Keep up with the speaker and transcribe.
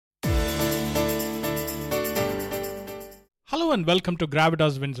Hello and welcome to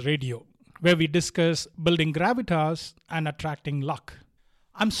Gravitas Wins Radio, where we discuss building gravitas and attracting luck.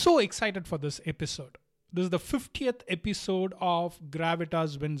 I'm so excited for this episode. This is the 50th episode of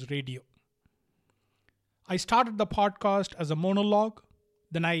Gravitas Wins Radio. I started the podcast as a monologue,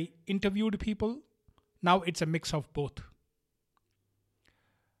 then I interviewed people. Now it's a mix of both.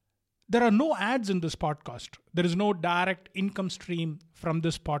 There are no ads in this podcast. There is no direct income stream from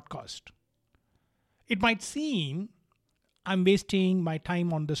this podcast. It might seem I'm wasting my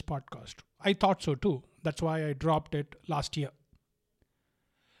time on this podcast. I thought so too. That's why I dropped it last year.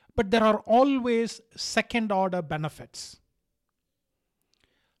 But there are always second order benefits.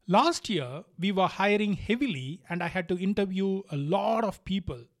 Last year, we were hiring heavily and I had to interview a lot of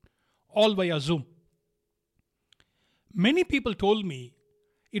people all via Zoom. Many people told me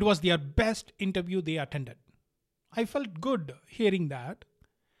it was their best interview they attended. I felt good hearing that.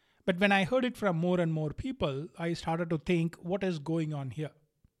 But when I heard it from more and more people, I started to think, what is going on here?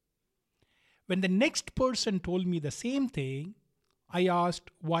 When the next person told me the same thing, I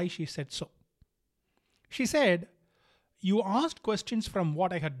asked why she said so. She said, you asked questions from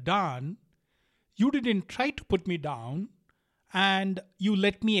what I had done, you didn't try to put me down, and you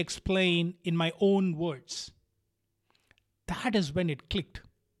let me explain in my own words. That is when it clicked.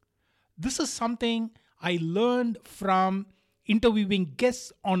 This is something I learned from interviewing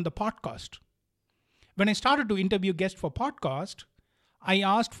guests on the podcast. When I started to interview guests for podcast, I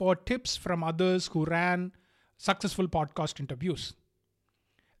asked for tips from others who ran successful podcast interviews.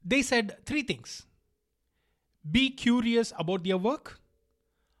 They said three things. Be curious about their work,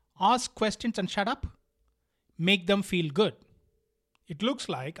 ask questions and shut up, make them feel good. It looks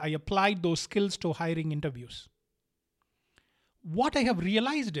like I applied those skills to hiring interviews. What I have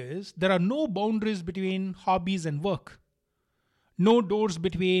realized is there are no boundaries between hobbies and work. No doors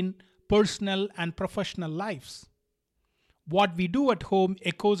between personal and professional lives. What we do at home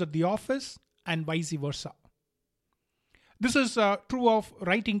echoes at the office and vice versa. This is true of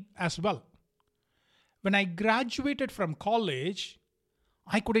writing as well. When I graduated from college,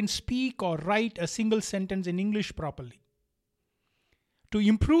 I couldn't speak or write a single sentence in English properly. To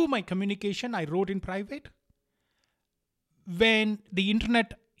improve my communication, I wrote in private. When the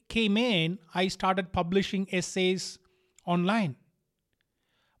internet came in, I started publishing essays online.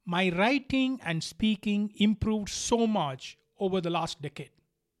 My writing and speaking improved so much over the last decade.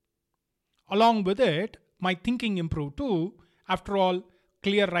 Along with it, my thinking improved too. After all,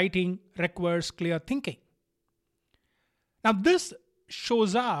 clear writing requires clear thinking. Now, this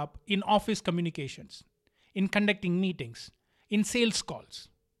shows up in office communications, in conducting meetings, in sales calls.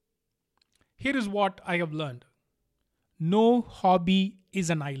 Here is what I have learned. No hobby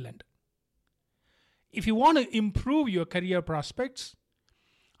is an island. If you want to improve your career prospects,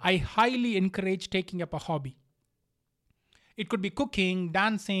 I highly encourage taking up a hobby. It could be cooking,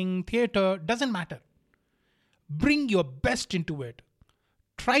 dancing, theater, doesn't matter. Bring your best into it.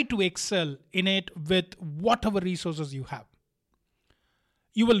 Try to excel in it with whatever resources you have.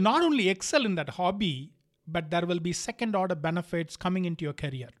 You will not only excel in that hobby, but there will be second order benefits coming into your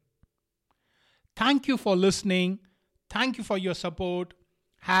career. Thank you for listening. Thank you for your support.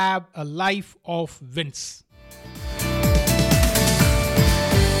 Have a life of wins.